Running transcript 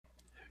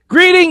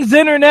Greetings,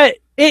 Internet!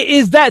 It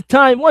is that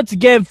time once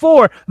again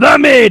for the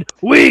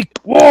Midweek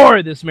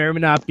War! This may or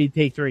may not be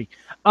take 3.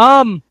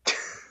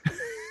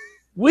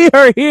 We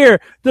are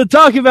here to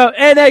talk about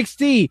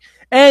NXT,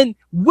 and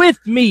with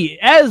me,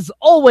 as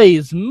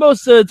always,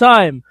 most of the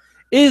time,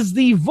 is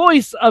the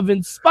voice of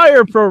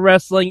Inspire Pro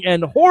Wrestling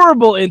and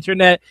Horrible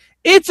Internet.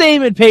 It's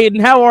Eamon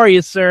Payton. How are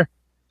you, sir?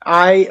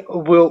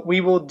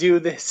 We will do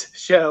this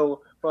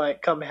show,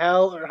 like, come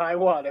hell or high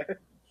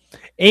water.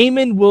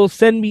 Eamon will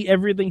send me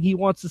everything he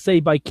wants to say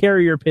by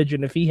carrier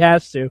pigeon if he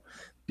has to,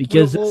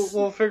 because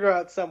we'll figure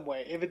out some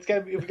way. If we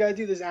gotta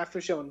do this after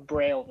show in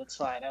Braille, that's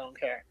fine. I don't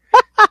care.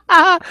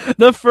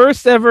 The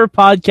first ever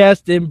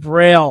podcast in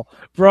Braille,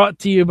 brought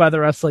to you by the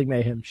Wrestling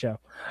Mayhem Show.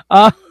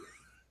 That's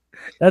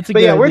a good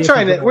idea.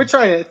 We're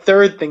trying a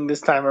third thing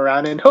this time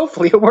around, and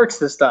hopefully it works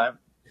this time.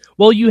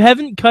 Well, you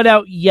haven't cut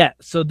out yet,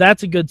 so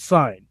that's a good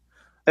sign.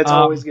 That's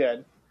always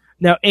good.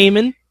 Now,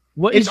 Eamon,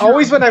 it's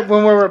always when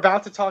we're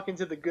about to talk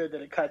into the good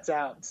that it cuts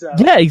out. So.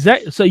 Yeah,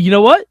 exactly. So you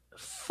know what?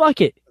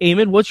 Fuck it,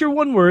 Eamon. What's your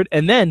one word?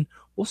 And then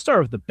we'll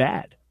start with the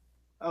bad.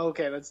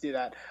 Okay, let's do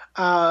that.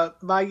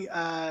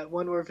 My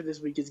one word for this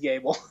week is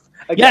Gable.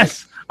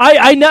 Yes,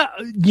 I know.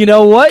 You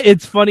know what?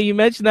 It's funny you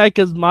mentioned that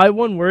because my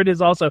one word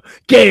is also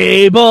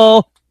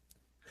Gable.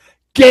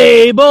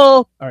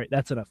 All right,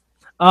 that's enough.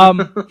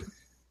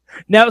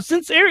 Now,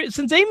 since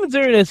Eamon's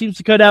internet seems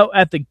to cut out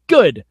at the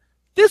good,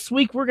 this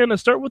week we're going to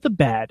start with the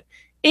bad.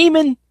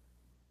 Eamon,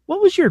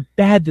 what was your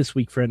bad this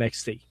week for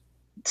NXT?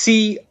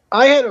 See,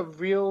 I had a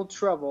real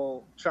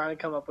trouble trying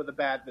to come up with a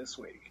bad this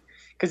week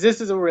because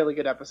this is a really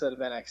good episode of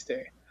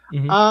NXT.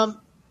 Mm-hmm.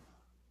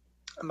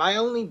 My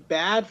only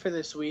bad for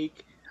this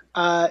week,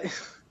 not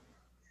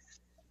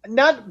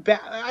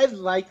bad. I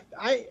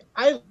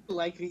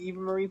like the Eva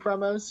Marie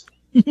promos.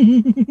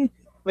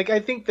 Like, I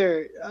think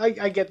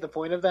I get the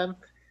point of them.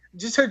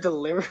 Just her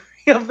delivery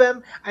of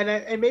them,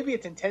 and maybe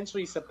it's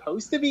intentionally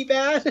supposed to be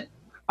bad.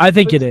 I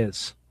think it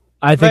is.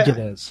 I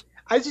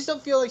just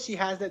don't feel like she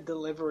has that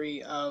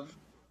delivery of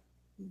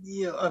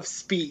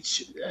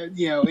speech,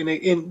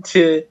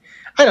 into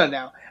I don't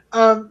know.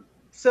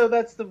 So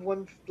that's the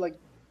one like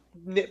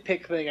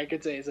nitpick thing I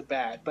could say is a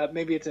bad, but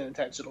maybe it's an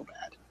intentional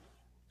bad.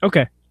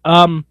 Okay.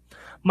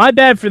 My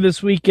bad for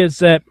this week is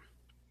that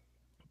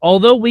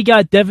although we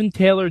got Devin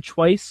Taylor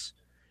twice,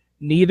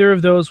 neither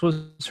of those was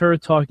her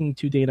talking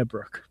to Dana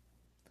Brooke.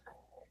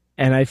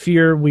 And I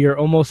fear we are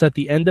almost at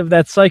the end of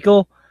that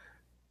cycle,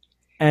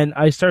 and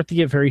I start to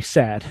get very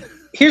sad.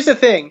 Here's the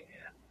thing.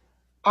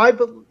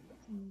 To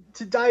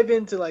dive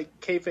into, like,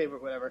 kayfabe or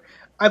whatever,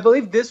 I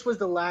believe this was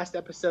the last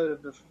episode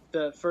of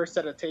the first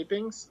set of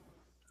tapings.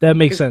 That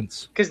makes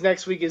sense. Because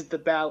next week is the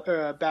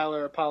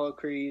Balor Apollo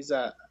Crews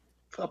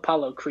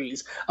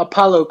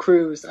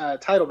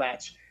title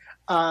match.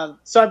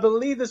 So I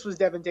believe this was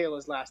Devin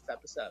Taylor's last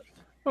episode.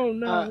 Oh,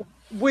 no.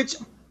 Which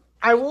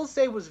I will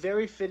say was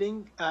very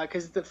fitting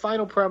because the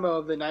final promo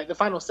of the night, the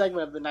final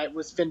segment of the night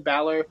was Finn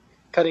Balor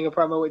cutting a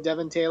promo with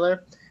Devin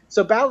Taylor.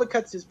 So Balor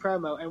cuts his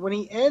promo, and when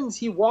he ends,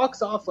 he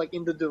walks off like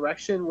in the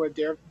direction where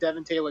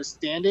Devin Taylor's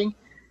standing.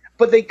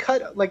 But they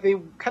kind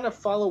of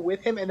follow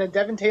with him, and then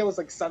Devin Taylor's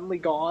like suddenly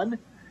gone.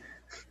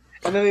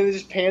 And then they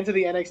just pan to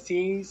the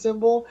NXT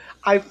symbol.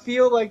 I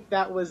feel like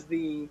that was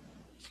the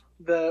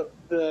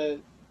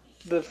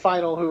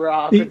final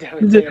hurrah for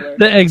Devin Taylor.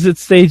 The exit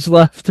stage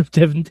left of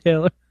Devin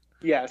Taylor.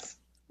 Yes.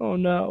 Oh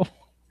no.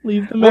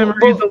 Leave the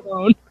memories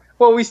alone.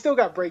 Well, we still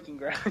got Breaking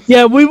Ground.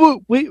 Yeah, we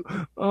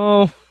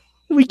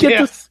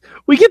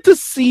get to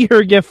see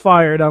her get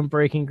fired on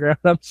Breaking Ground.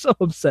 I'm so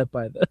upset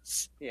by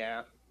this.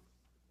 Yeah.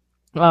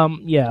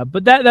 Yeah,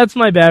 but that's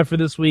my bad for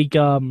this week.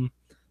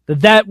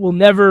 That will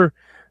never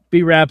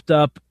be wrapped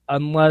up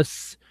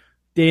unless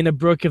Dana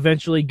Brooke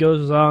eventually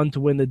goes on to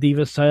win the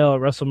Divas title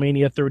at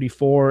WrestleMania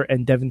 34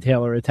 and Devin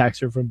Taylor attacks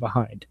her from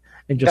behind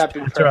and just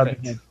pats her on the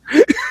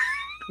head.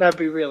 That'd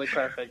be really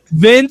perfect.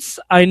 Vince,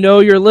 I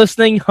know you're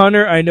listening.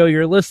 Hunter, I know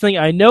you're listening.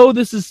 I know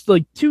this is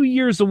like 2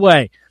 years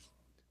away.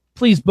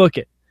 Please book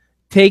it.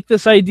 Take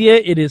this idea.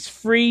 It is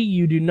free.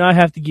 You do not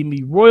have to give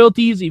me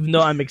royalties, even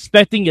though I'm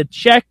expecting a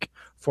check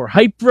for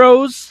Hype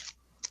Bros.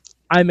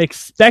 I'm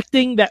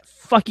expecting that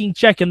fucking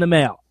check in the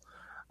mail.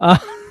 All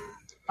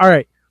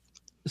right.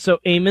 So,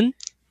 Eamon,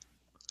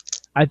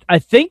 I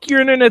think your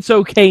internet's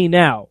okay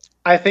now.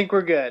 I think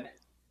we're good.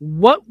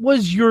 What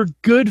was your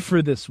good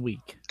for this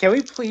week? Can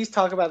we please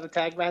talk about the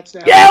tag match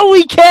now? Yeah,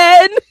 we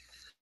can!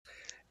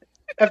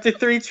 After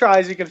 3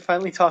 tries, we can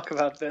finally talk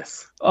about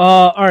this.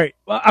 All right.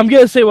 Well, I'm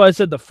going to say what I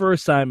said the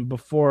first time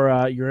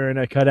before your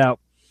internet cut out.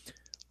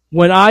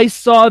 When I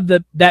saw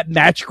that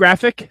match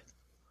graphic,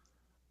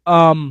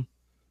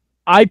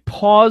 I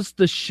paused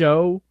the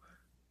show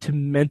to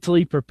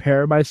mentally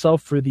prepare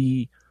myself for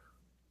the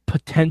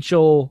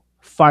potential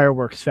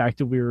fireworks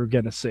factor we were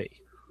going to see.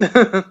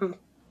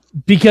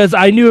 Because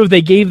I knew if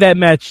they gave that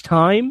match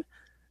time,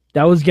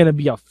 that was going to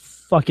be a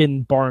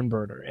fucking barn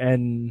burner.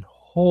 And,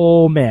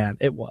 oh man,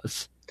 it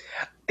was.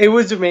 It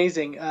was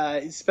amazing,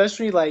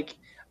 especially like,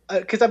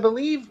 because I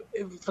believe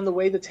from the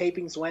way the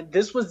tapings went,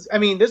 this was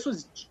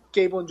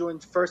Gable and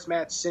Jordan's first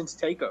match since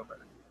TakeOver.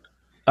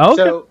 Oh,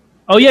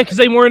 okay. Yeah, because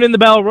they weren't in the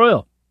Battle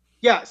Royal.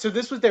 Yeah, so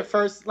this was their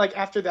first, like,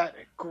 after that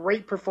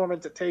great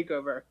performance at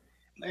TakeOver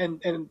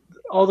and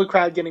all the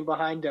crowd getting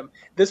behind them,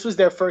 this was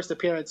their first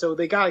appearance. So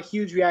they got a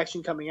huge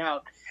reaction coming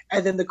out.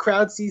 And then the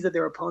crowd sees that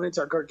their opponents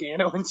are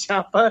Gargano and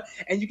Ciampa,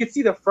 and you can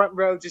see the front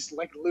row just,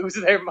 like, lose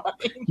their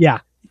mind. Yeah.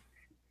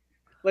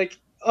 Like,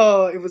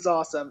 oh, it was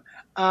awesome.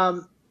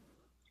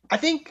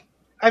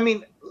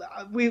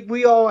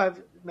 We all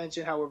have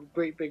mentioned how we're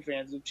great big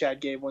fans of Chad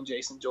Gable and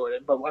Jason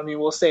Jordan, but I mean,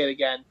 we'll say it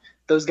again.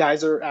 Those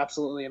guys are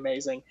absolutely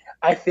amazing.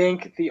 I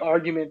think the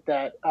argument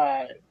that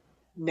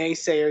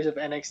naysayers of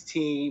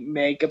NXT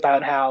make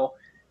about how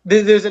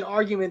there's an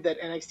argument that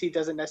NXT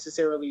doesn't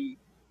necessarily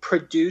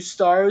produce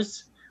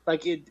stars.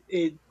 Like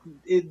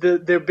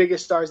their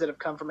biggest stars that have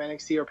come from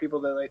NXT are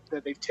people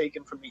that they've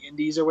taken from the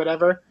indies or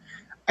whatever.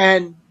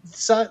 And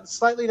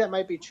slightly that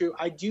might be true.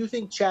 I do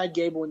think Chad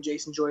Gable and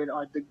Jason Jordan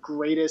are the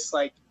greatest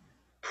like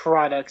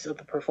products of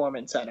the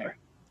Performance Center.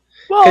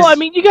 Well, I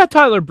mean, you got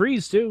Tyler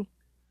Breeze too.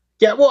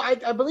 Yeah, well,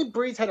 I believe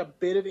Breeze had a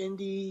bit of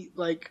indie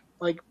like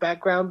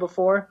background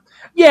before.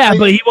 Yeah,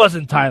 but he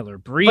wasn't Tyler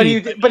Breeze.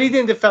 But he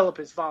didn't develop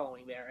his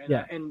following there,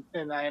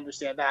 and I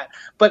understand that.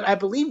 But I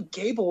believe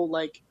Gable,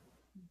 like,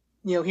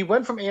 you know, he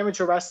went from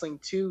amateur wrestling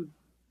to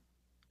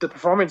the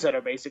Performance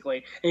Center basically,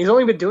 and he's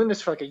only been doing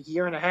this for like a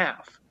year and a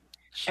half.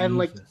 Jesus. And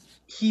like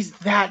he's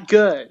that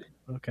good.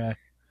 Okay,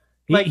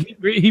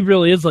 he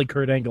really is like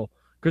Kurt Angle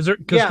because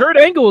Kurt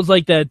Angle was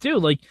like that too.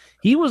 Like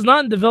he was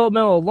not in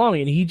developmental long,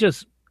 and he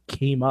just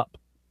came up.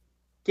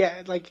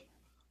 Yeah, like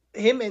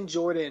him and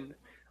Jordan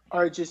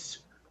are just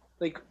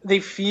like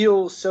they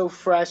feel so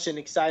fresh and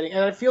exciting,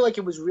 and I feel like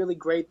it was really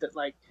great that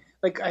like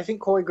I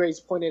think Corey Graves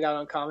pointed out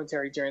on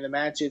commentary during the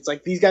match. It's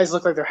like these guys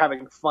look like they're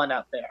having fun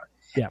out there,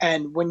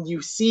 and when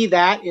you see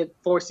that, it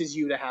forces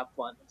you to have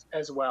fun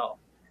as well.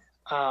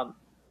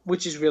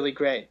 Which is really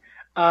great.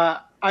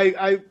 One,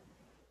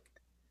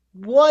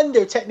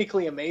 they're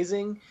technically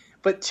amazing,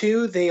 but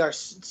two, they are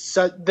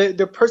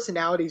their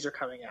personalities are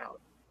coming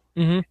out,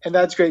 and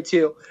that's great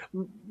too.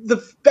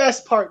 The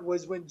best part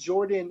was when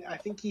Jordan, I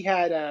think he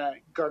had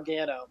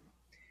Gargano,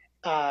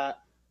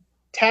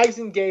 tags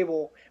in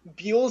Gable,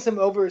 buells him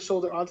over his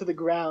shoulder onto the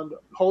ground,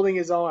 holding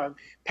his arm,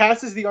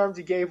 passes the arm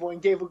to Gable,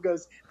 and Gable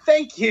goes,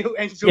 "Thank you,"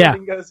 and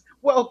Jordan goes,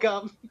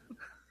 "Welcome."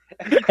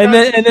 And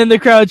then the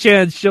crowd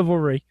chants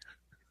chivalry.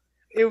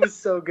 It was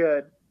so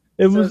good.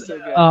 It was so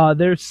good.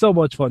 They're so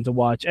much fun to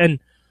watch.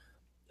 And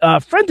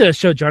friend of the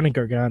show, Johnny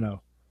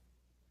Gargano,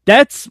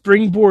 that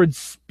springboard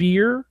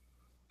spear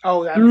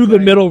through the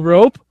middle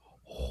rope.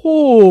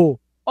 Oh,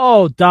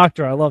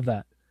 doctor, I love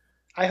that.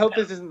 I hope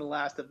this isn't the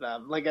last of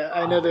them. Like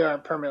I know they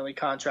aren't permanently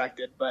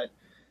contracted, but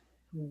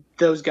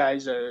those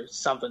guys are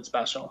something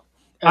special.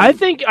 And I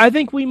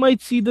think we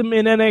might see them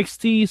in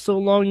NXT so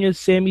long as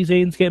Sami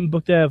Zayn's getting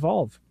booked at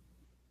Evolve.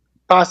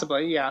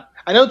 Possibly, yeah.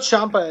 I know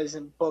Ciampa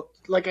isn't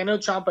booked. Like, I know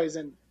Ciampa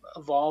isn't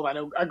Evolve. I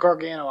know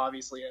Gargano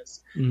obviously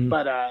is. Mm-hmm.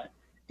 But,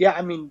 yeah,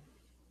 I mean,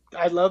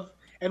 I love,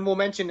 and we'll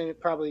mention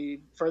it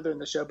probably further in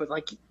the show, but,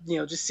 like, you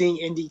know, just seeing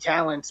indie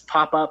talents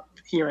pop up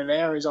here and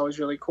there is always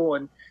really cool.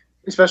 And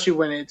especially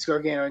when it's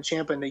Gargano and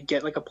Ciampa and they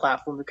get, like, a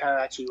platform to kind of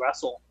actually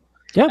wrestle.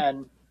 Yeah.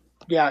 And,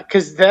 yeah,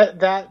 because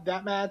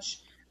that match,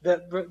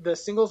 the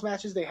singles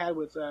matches they had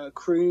with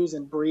Cruz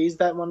and Breeze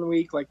that one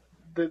week, like,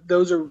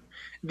 those are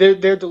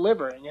they're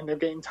delivering and they're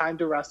getting time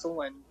to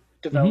wrestle and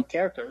develop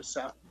characters.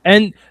 So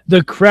and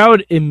the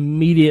crowd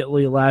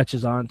immediately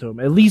latches onto him.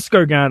 At least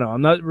Gargano.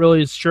 I'm not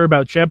really sure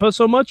about Ciampa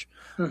so much,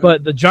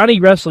 but the Johnny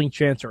Wrestling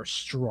chants are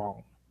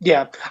strong.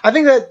 Yeah, I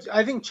think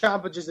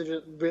Ciampa just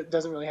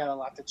doesn't really have a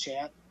lot to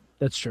chant.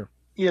 That's true.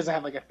 He doesn't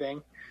have like a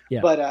thing.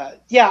 Yeah, but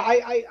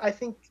I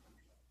think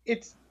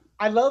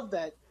I love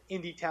that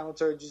indie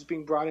talents are just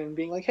being brought in and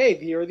being like, hey,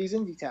 here are these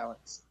indie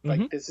talents.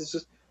 Like this is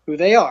just who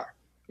they are.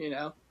 You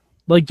know,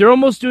 like they're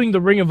almost doing the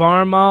Ring of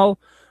Honor,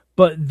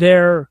 but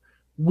they're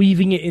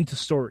weaving it into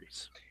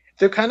stories.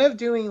 They're kind of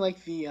doing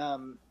like the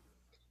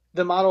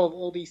model of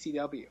old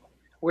ECW,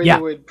 where they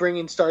would bring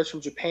in stars from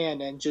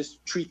Japan and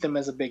just treat them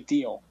as a big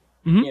deal.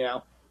 You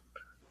know,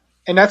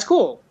 and that's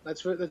cool.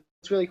 That's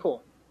really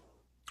cool.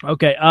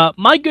 Okay,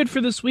 my good for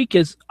this week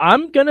is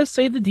I'm gonna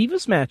say the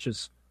Divas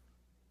matches.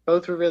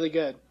 Both were really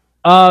good.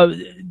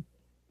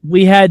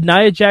 We had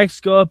Nia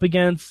Jax go up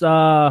against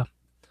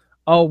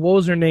what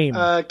was her name?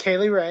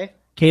 Kaylee Ray.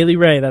 Kaylee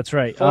Ray, that's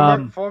right.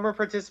 Former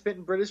participant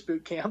in British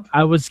Boot Camp.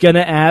 I was going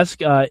to ask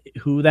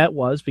who that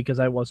was because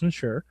I wasn't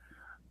sure.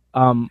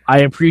 I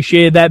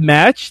appreciated that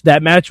match.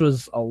 That match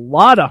was a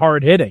lot of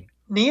hard hitting.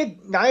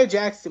 Nia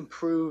Jax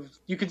improved.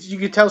 You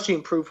could tell she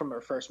improved from her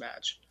first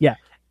match. Yeah.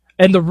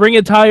 And the ring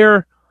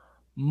attire,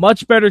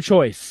 much better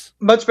choice.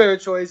 Much better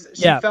choice.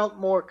 She felt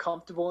more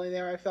comfortable in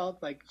there, I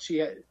felt. Like she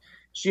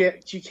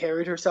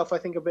carried herself, I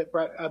think, a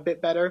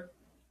bit better.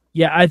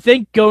 Yeah, I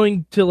think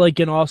going to like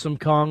an Awesome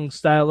Kong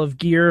style of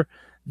gear,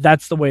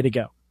 that's the way to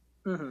go.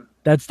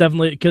 That's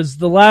definitely because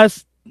the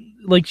last,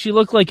 like, she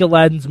looked like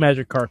Aladdin's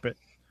magic carpet.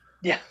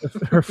 Yeah,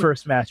 her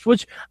first match.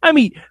 Which I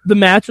mean, the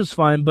match was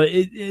fine, but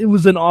it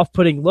was an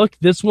off-putting look.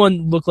 This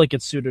one looked like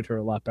it suited her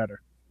a lot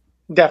better.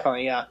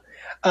 Definitely, yeah.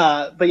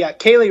 But yeah,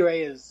 Kaylee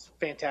Ray is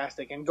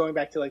fantastic. And going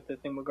back to like the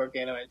thing with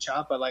Gargano and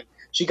Ciampa, like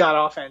she got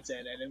offense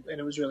in, and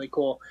it was really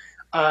cool.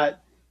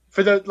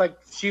 For the like,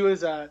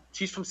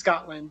 she's from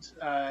Scotland.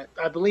 I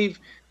believe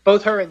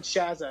both her and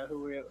Shazza,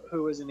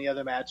 who was in the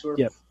other match, were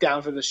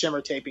down for the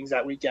Shimmer tapings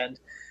that weekend.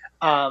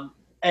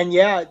 And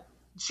yeah,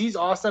 she's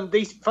awesome.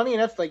 Funny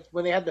enough, like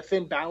when they had the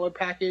Finn Balor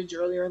package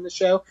earlier in the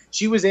show,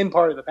 she was in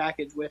part of the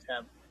package with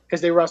him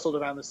because they wrestled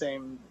around the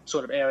same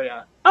sort of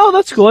area. Oh,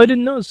 that's cool. I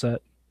didn't notice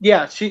that.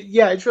 Yeah,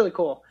 it's really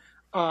cool.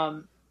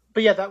 But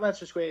yeah, that match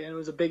was great, and it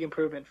was a big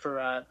improvement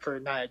for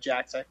Nia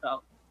Jax, I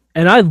felt.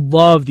 And I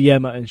love the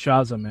Emma and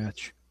Shazza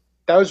match.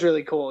 That was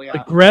really cool,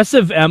 yeah.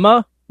 Aggressive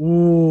Emma?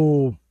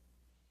 Ooh.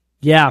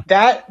 Yeah.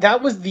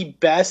 That was the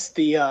best.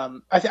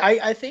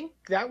 I think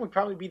that would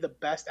probably be the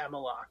best Emma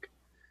lock.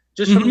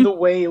 Just from the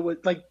way it was,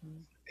 like,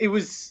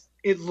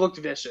 it looked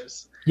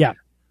vicious. Yeah.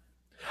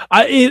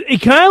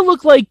 It kind of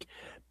looked like,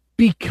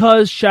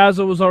 because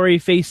Shazza was already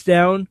face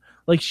down,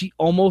 like she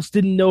almost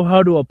didn't know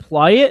how to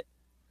apply it.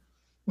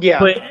 Yeah.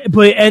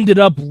 But it ended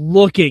up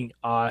looking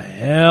a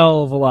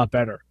hell of a lot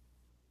better.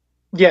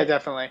 Yeah,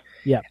 definitely.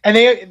 Yeah. And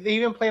they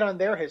even played on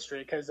their history,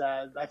 because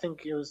I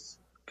think it was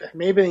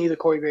maybe either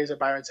Corey Graves or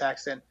Byron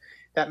Saxton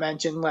that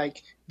mentioned,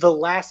 like, the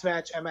last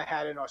match Emma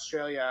had in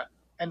Australia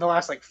and the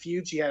last, like,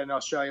 feud she had in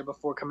Australia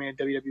before coming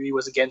to WWE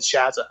was against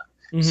Shazza.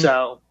 Mm-hmm.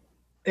 So,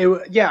 it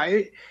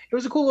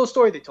was a cool little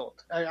story they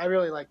told. I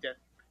really liked it.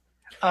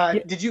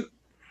 Did you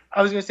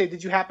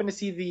happen to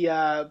see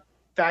the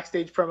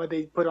backstage promo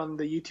they put on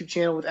the YouTube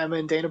channel with Emma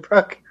and Dana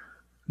Brooke?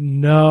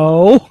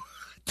 No.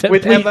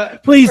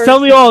 Please tell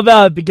me all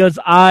about it, because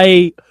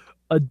I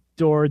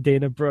adore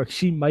Dana Brooke.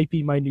 She might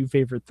be my new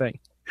favorite thing.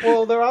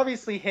 Well, they're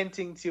obviously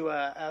hinting to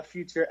a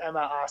future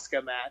Emma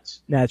Asuka match.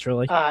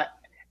 Naturally.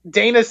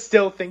 Dana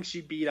still thinks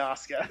she beat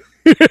Asuka.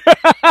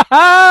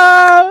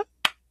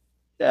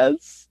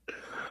 Yes.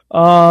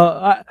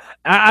 I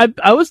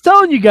was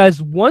telling you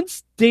guys,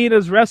 once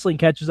Dana's wrestling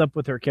catches up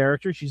with her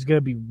character, she's going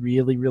to be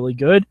really, really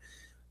good.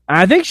 And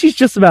I think she's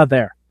just about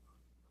there.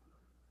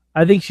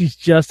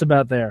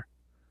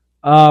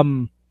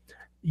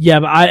 Yeah,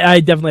 but I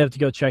definitely have to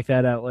go check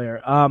that out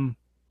later.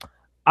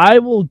 I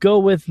will go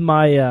with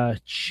my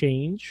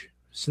change,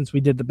 since we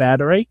did the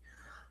battery.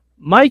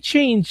 My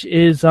change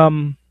is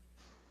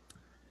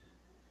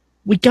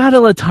we gotta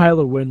let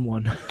Tyler win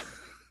one.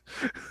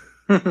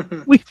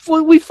 we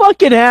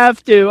fucking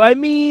have to. I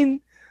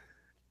mean,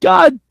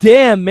 god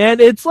damn, man,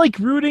 it's like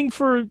rooting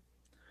for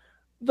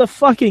the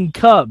fucking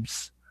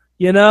Cubs,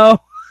 you know?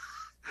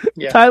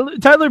 Yeah.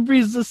 Tyler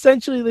Breeze is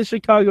essentially the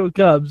Chicago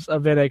Cubs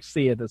of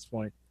NXT at this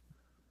point.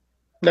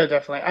 No,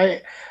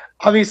 definitely.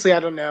 I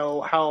don't know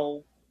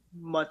how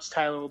much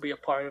Tyler will be a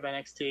part of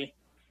NXT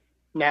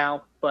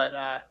now, but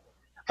I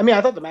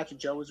thought the match with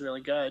Joe was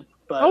really good.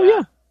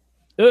 But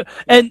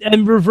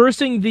and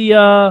reversing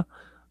the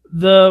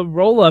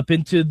roll up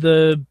into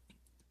the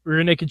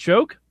rear naked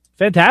choke,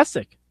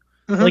 fantastic.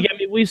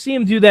 Mm-hmm. We've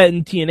seen him do that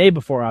in TNA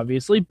before,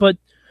 obviously, but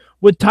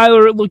with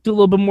Tyler, it looked a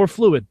little bit more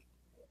fluid.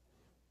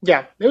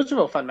 Yeah, it was a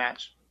real fun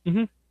match.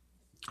 Mm-hmm.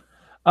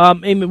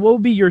 Eamon, what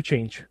would be your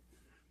change?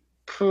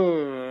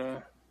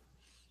 I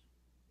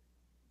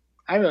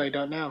really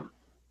don't know.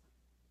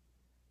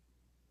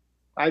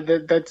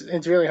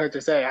 It's really hard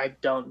to say. I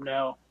don't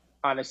know,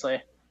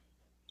 honestly.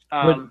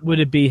 Would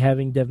it be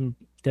having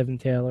Devin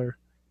Taylor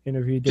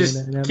interview Dana?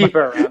 Just keep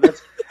her around.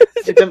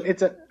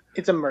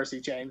 It's a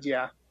mercy change,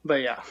 yeah.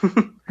 But yeah,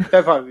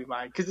 that'd probably be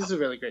mine, because this is a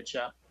really great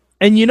show.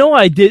 And you know,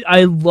 I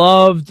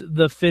loved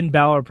the Finn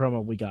Balor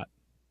promo we got.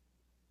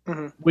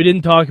 Mm-hmm. We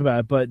didn't talk about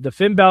it, but the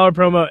Finn Balor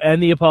promo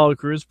and the Apollo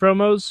Crews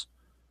promos,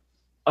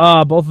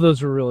 both of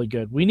those were really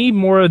good. We need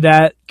more of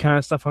that kind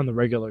of stuff on the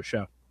regular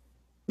show.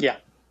 Yeah.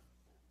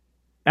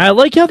 And I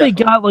like how they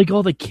got like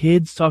all the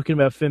kids talking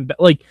about Finn.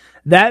 Like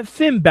that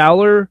Finn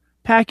Balor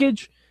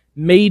package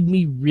made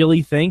me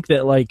really think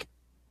that like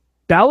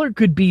Balor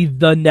could be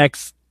the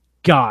next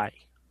guy.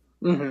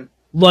 Mm-hmm.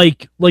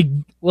 Like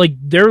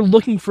they're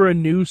looking for a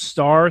new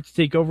star to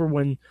take over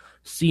when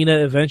Cena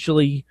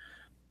eventually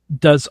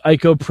does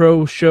Ico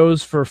Pro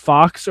shows for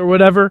Fox or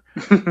whatever.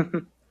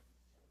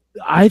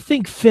 I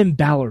think Finn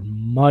Balor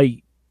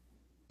might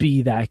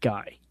be that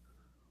guy.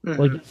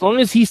 Mm-hmm. Like as long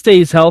as he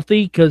stays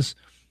healthy, because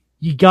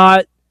you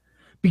don't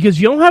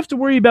have to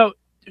worry about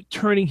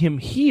turning him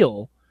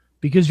heel,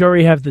 because you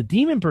already have the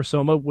demon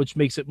persona, which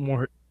makes him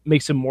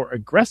more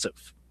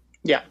aggressive.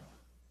 Yeah.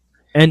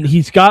 And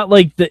he's got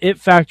like the it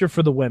factor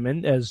for the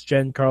women, as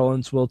Jen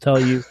Carlins will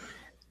tell you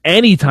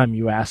anytime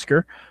you ask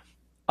her.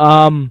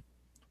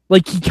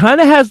 Like he kind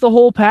of has the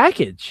whole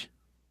package.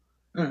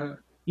 Mm-hmm.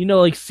 You know,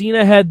 like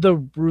Cena had the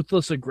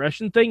ruthless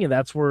aggression thing, and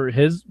that's where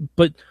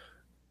but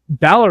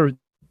Balor,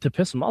 to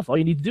piss him off, all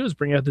you need to do is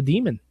bring out the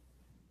demon.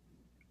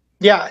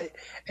 Yeah,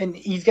 and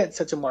he's got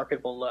such a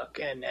marketable look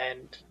and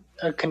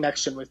a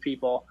connection with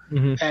people.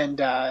 Mm-hmm.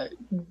 And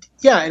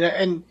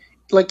and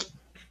like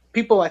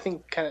people, I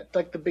think kind of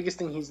like the biggest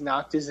thing he's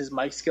knocked is his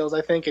mic skills,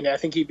 I think. And I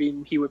think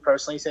he would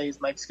personally say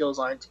his mic skills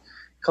aren't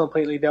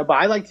completely there. But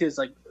I liked his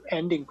like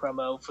ending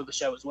promo for the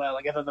show as well.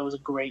 Like, I thought that was a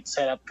great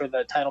setup for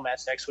the title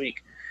match next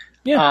week.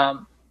 Yeah.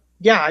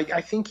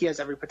 I think he has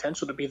every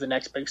potential to be the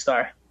next big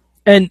star.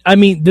 And, I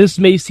mean, this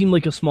may seem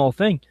like a small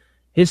thing.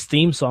 His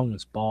theme song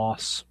is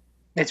boss.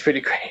 It's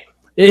pretty great.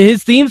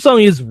 His theme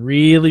song is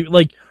really,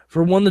 like,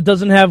 for one that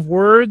doesn't have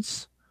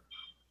words,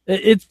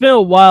 it's been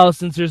a while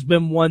since there's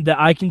been one that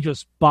I can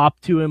just bop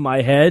to in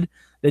my head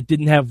that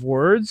didn't have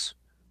words.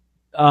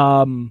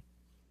 Actually,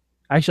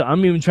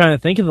 I'm even trying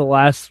to think of the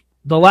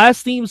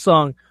last theme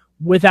song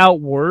without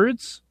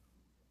words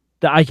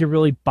that I could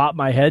really bop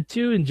my head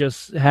to and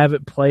just have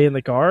it play in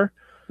the car.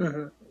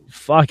 Mm-hmm.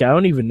 Fuck, I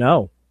don't even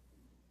know.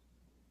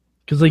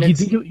 Because like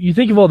you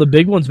think of all the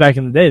big ones back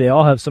in the day, they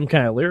all have some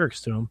kind of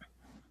lyrics to them.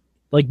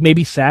 Like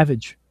maybe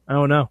Savage, I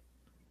don't know.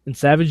 And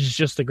Savage is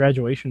just the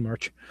graduation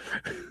march.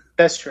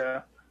 That's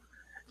true.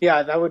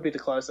 Yeah, that would be the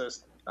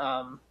closest.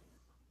 But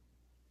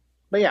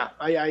yeah,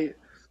 I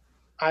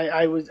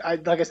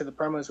like I said, the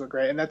promos were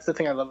great, and that's the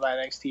thing I love about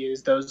NXT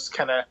is those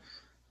kind of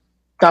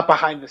not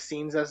behind the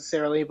scenes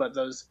necessarily, but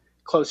those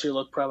closer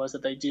look promos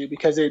that they do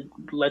because it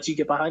lets you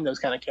get behind those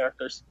kind of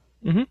characters.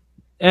 Mm-hmm.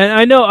 And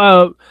I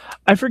know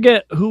I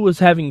forget who was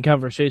having a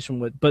conversation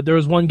with, but there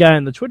was one guy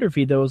in the Twitter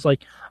feed that was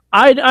like,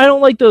 I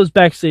don't like those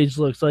backstage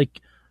looks, like,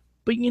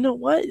 but you know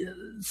what?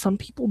 Some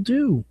people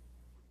do.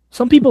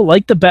 Some people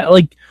like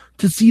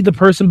to see the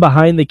person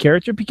behind the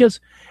character because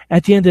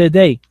at the end of the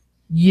day,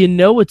 you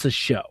know it's a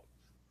show.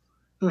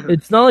 Mm-hmm.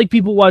 It's not like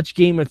people watch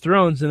Game of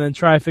Thrones and then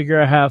try to figure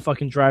out how to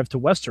fucking drive to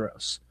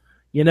Westeros,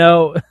 you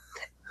know.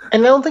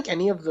 And I don't think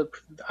any of them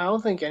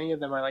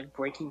are like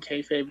breaking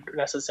kayfabe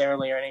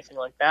necessarily or anything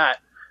like that.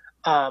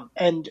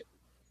 And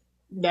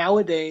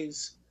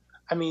nowadays,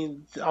 I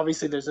mean,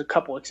 obviously there's a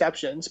couple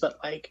exceptions, but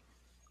like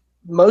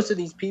most of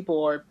these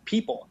people are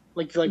people.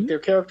 Like mm-hmm. Their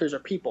characters are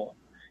people.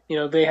 You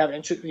know, they have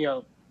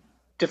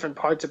different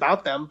parts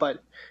about them.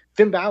 But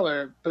Finn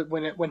Balor, but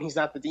when he's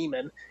not the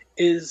demon,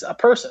 is a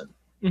person.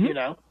 Mm-hmm. You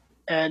know,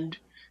 and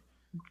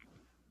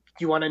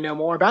you want to know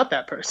more about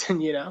that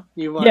person. You know,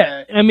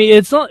 Yeah, I mean,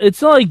 it's not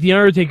like the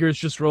Undertaker is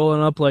just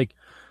rolling up like,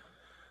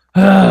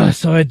 so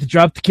I had to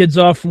drop the kids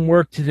off from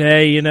work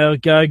today. You know,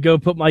 gotta go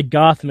put my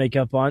goth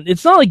makeup on.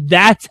 It's not like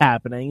that's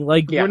happening.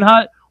 Like we're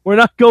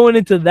not going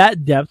into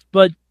that depth.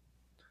 But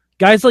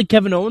guys like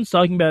Kevin Owens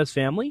talking about his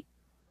family,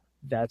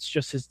 that's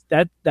just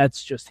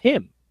that's just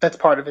him. That's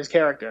part of his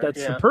character.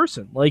 That's the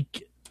person.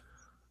 Like,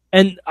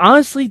 and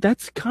honestly,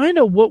 that's kind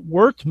of what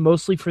worked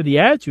mostly for the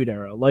Attitude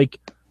Era. Like,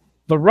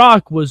 The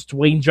Rock was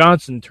Dwayne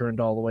Johnson turned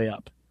all the way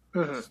up.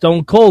 Mm-hmm.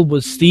 Stone Cold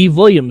was Steve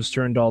Williams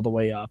turned all the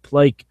way up.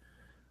 Like,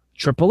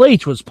 Triple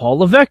H was Paul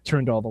Levesque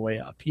turned all the way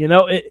up. You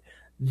know,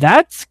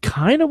 that's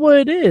kind of what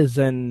it is.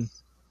 And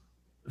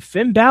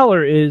Finn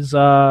Balor is,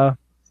 fuck,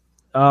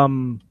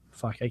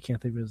 I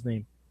can't think of his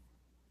name.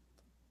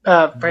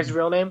 His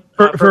real name?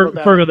 Fergal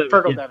Devitt.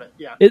 Fergal Devitt,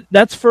 yeah.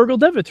 That's Fergal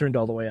Devitt turned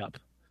all the way up.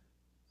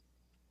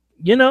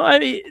 You know, I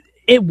mean,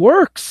 it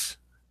works.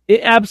 It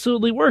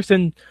absolutely works.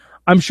 And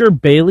I'm sure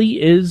Bayley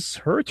is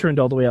her turned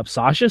all the way up.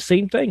 Sasha,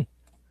 same thing.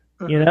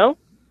 Mm-hmm. You know?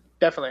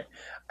 Definitely.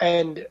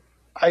 And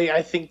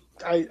I think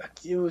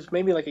it was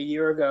maybe like a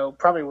year ago,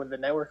 probably when the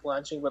network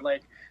launching, but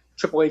like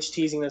Triple H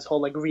teasing this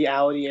whole like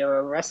reality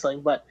era of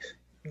wrestling. But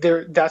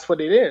that's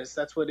what it is.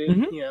 That's what it,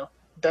 mm-hmm. You know,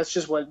 that's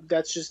just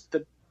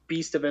the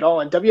beast of it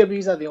all. And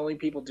WWE's not the only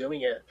people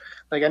doing it.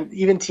 Like, and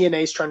even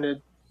TNA's trying to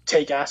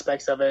take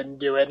aspects of it and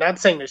do it. Not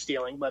saying they're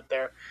stealing, but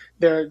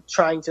they're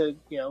trying to,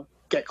 you know,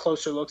 get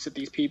closer looks at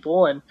these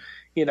people, and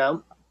you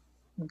know,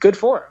 good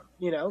for them.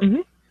 You know,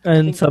 mm-hmm.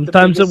 And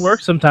sometimes it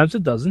works, sometimes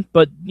it doesn't.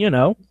 But you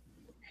know,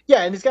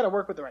 yeah, and it's got to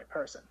work with the right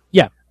person.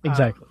 Yeah,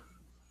 exactly.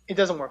 It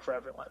doesn't work for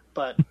everyone,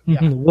 but yeah.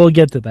 We'll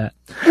get to that.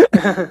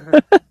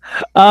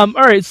 All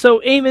right, so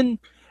Eamon,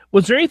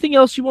 was there anything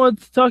else you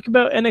wanted to talk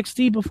about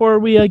NXT before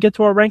we get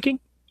to our ranking?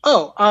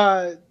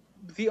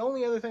 The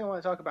only other thing I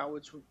want to talk about,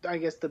 which I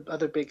guess the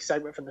other big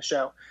segment from the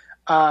show,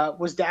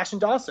 was Dash and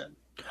Dawson.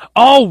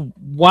 Oh,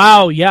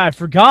 wow. Yeah, I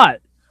forgot.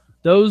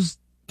 Those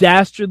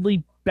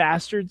dastardly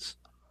bastards.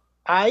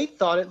 I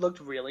thought it looked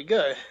really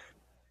good.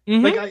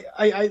 Mm-hmm. Like,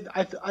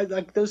 I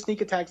like those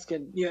sneak attacks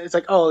can, you know, it's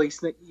like, oh,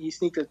 you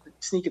sneak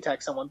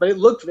attack someone, but it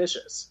looked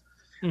vicious.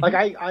 Mm-hmm.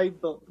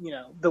 Like, you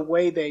know, the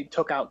way they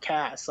took out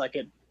Cass, like,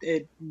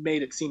 it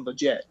made it seem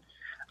legit.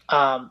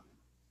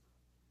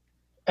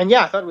 And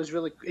yeah, I thought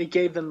it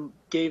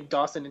gave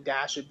Dawson and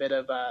Dash a bit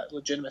of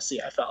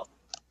legitimacy, I felt.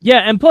 Yeah,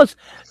 and plus,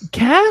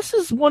 Cass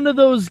is one of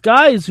those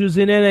guys who's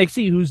in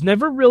NXT who's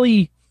never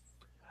really,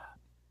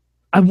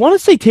 I want to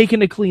say,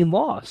 taken a clean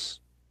loss.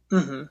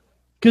 Mm-hmm.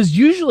 Because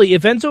usually,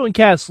 if Enzo and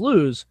Cass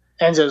lose,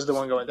 Enzo's the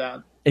one going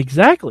down.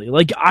 Exactly.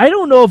 Like, I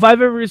don't know if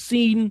I've ever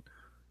seen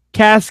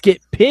Cass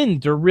get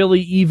pinned or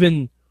really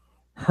even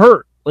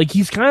hurt. Like,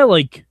 he's kind of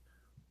like,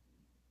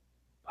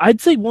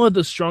 I'd say one of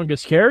the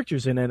strongest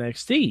characters in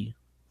NXT.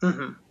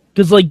 Mm-hmm.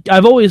 Because, like,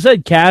 I've always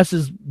said, Cass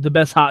is the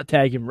best hot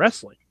tag in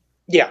wrestling.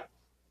 Yeah.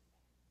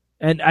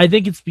 And I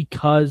think it's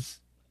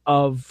because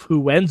of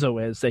who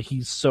Enzo is that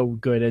he's so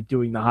good at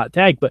doing the hot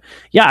tag. But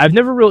yeah,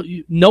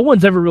 no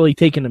one's ever really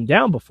taken him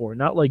down before.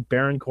 Not like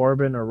Baron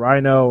Corbin or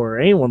Rhino or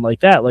anyone like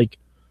that. Like,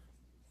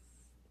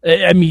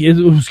 I mean,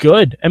 it was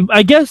good. And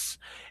I guess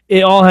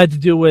it all had to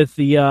do with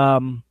the,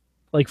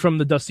 like from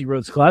the Dusty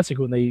Rhodes Classic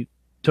when they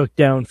took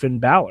down Finn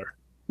Balor.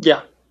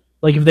 Yeah.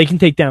 Like if they can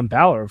take down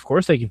Balor, of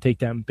course they can take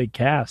down Big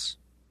Cass.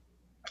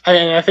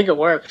 And I think it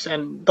works.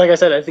 And like I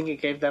said, I think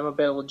it gave them a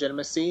bit of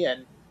legitimacy.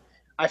 And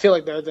I feel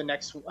like they're the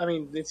next. I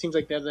mean, it seems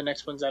like they're the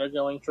next ones that are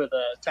going for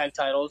the tag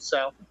titles.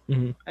 So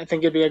I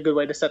think it'd be a good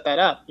way to set that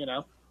up. You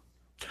know.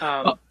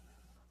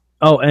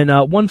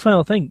 And one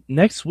final thing.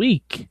 Next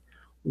week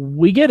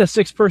we get a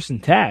 6-person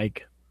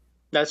tag.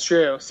 That's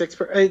true.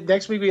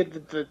 Next week we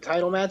get the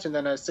title match and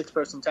then a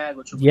 6-person tag,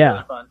 which will be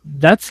really fun.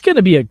 That's going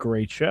to be a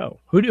great show.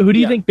 Who do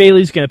you think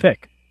Bayley's going to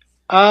pick?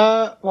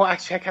 Well,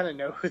 actually, I kind of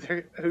know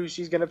who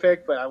she's going to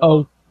pick, but I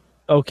won't.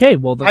 Oh, okay.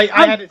 Well,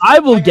 I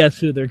will guess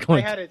who they're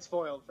going. I had it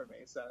spoiled for me,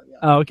 so yeah.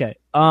 Oh, okay.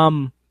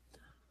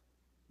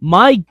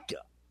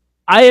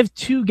 I have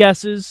 2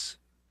 guesses.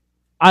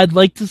 I'd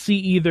like to see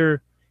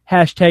either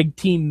hashtag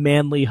Team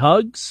Manly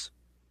Hugs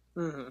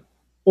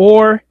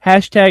or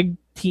hashtag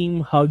Team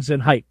Hugs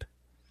and Hype.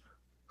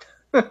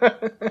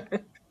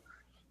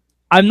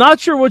 I'm not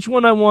sure which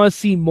one I want to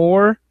see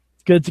more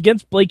because it's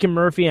against Blake and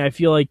Murphy, and I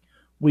feel like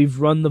we've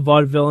run the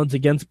Vaudevillains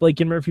against Blake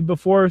and Murphy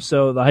before,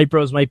 so the Hype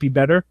Bros might be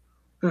better.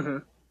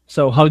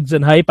 So Hugs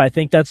and Hype, I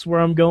think that's where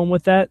I'm going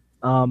with that.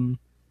 But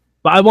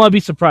I want to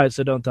be surprised,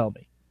 so don't tell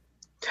me.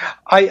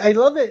 I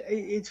love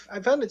it. I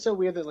found it so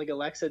weird that like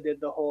Alexa did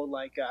the whole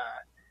like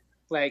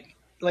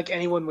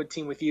anyone would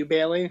team with you,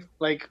 Bayley.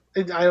 Like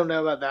I don't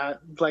know about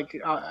that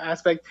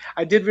aspect.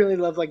 I did really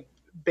love like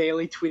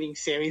Bayley tweeting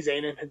Sami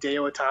Zayn and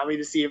Hideo Itami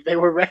to see if they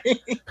were ready.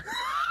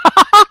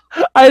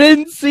 I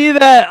didn't see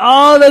that.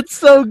 Oh, that's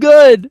so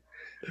good.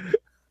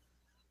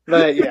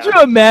 But, Could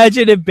you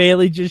imagine if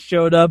Bayley just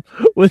showed up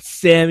with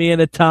Sammy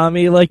and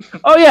Itami? Like,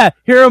 oh yeah,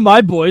 here are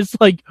my boys.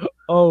 Like,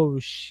 oh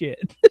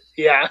shit.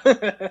 Yeah.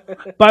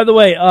 By the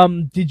way,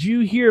 did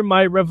you hear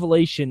my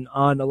revelation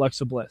on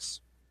Alexa Bliss?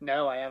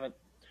 No, I haven't.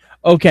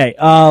 Okay,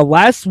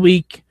 last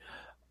week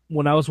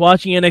when I was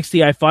watching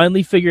NXT, I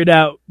finally figured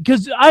out,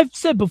 because I've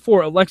said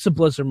before, Alexa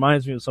Bliss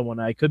reminds me of someone,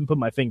 and I couldn't put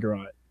my finger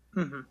on it.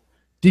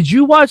 Did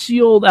you watch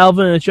the old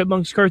Alvin and the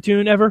Chipmunks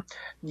cartoon ever?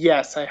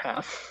 Yes, I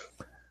have.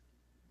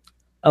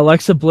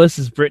 Alexa Bliss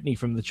is Brittany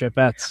from the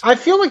Chipettes. I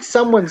feel like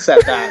someone said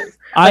that.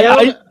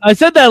 I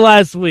said that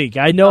last week.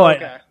 I know.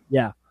 Okay.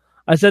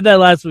 I said that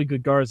last week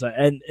with Garza,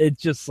 and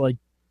it's just like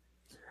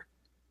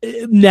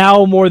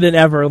now more than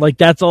ever. Like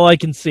that's all I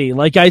can see.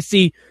 Like I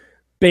see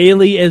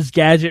Bayley as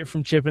Gadget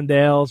from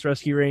Chippendales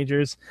Rescue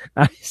Rangers.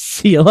 I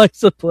see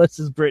Alexa Bliss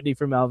as Brittany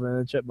from Alvin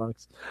and the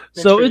Chipmunks.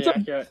 So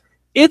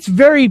it's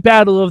very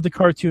Battle of the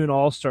Cartoon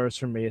All-Stars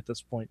for me at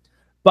this point.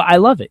 But I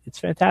love it. It's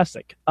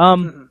fantastic.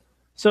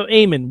 So,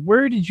 Eamon,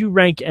 where did you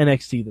rank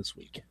NXT this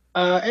week?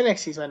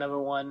 NXT's my number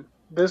 1.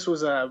 This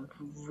was a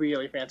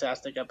really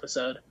fantastic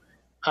episode.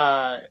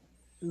 A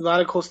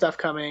lot of cool stuff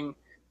coming.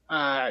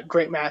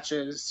 Great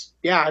matches.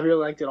 Yeah, I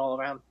really liked it all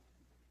around.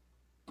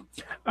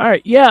 All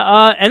right.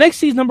 Yeah,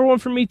 NXT's number 1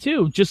 for me,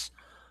 too. Just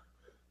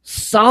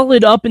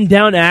solid up and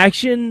down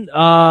action.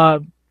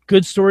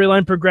 Good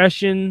storyline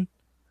progression.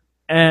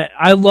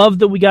 I love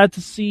that we got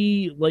to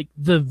see, like,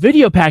 the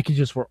video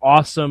packages were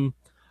awesome.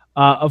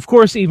 Of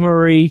course, Eva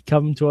Marie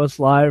coming to us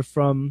live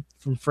from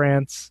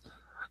France.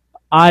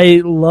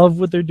 I love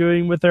what they're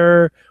doing with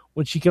her.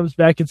 When she comes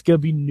back, it's going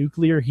to be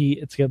nuclear heat.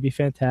 It's going to be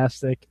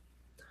fantastic.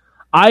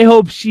 I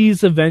hope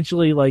she's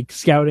eventually like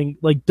scouting,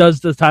 like does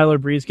the Tyler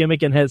Breeze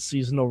gimmick and has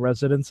seasonal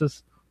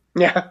residences.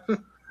 Yeah.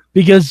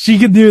 Because she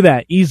can do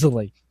that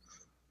easily.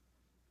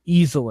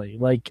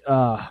 Like,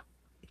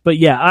 but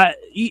yeah,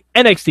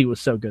 NXT was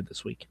so good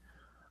this week.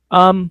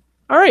 All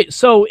right.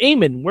 So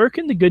Eamon, where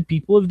can the good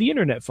people of the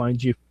internet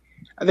find you?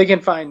 They can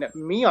find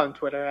me on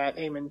Twitter at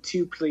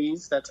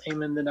Eamon2Please. That's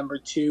Eamon the number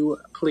 2,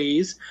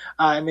 please.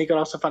 And they can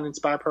also find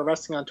Inspire Pro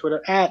Wrestling on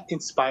Twitter at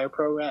Inspire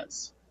Pro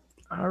Res.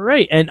 All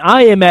right. And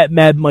I am at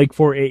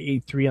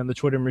MadMike4883 on the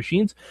Twitter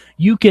machines.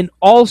 You can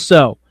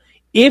also,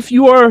 if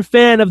you are a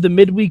fan of the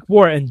Midweek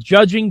War, and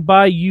judging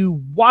by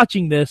you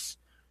watching this,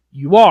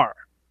 you are,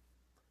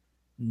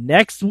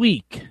 next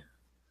week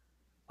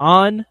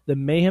on the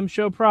Mayhem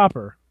Show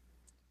proper,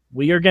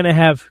 we are going to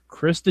have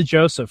Chris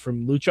DeJoseph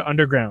from Lucha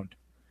Underground.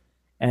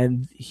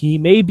 And he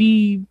may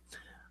be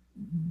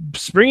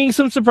springing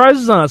some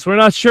surprises on us. We're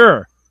not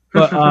sure,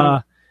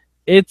 but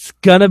it's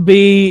gonna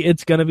be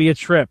a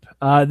trip.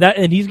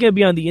 And he's gonna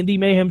be on the Indie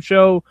Mayhem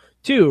Show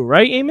too,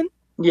 right, Eamon?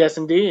 Yes,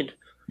 indeed.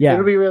 Yeah,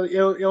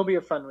 it'll be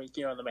a fun week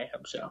here on the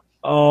Mayhem Show.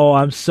 Oh,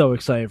 I'm so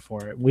excited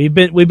for it. We've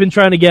been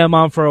trying to get him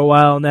on for a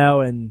while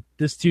now, and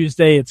this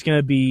Tuesday it's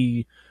gonna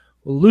be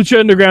Lucha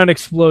Underground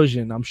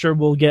Explosion. I'm sure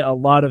we'll get a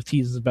lot of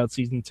teases about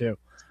season 2.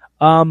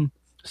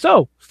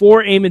 So,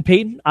 for Eamon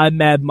Payton, I'm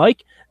Mad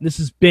Mike, and this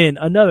has been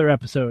another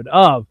episode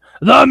of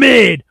The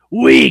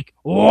Midweek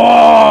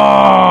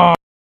War!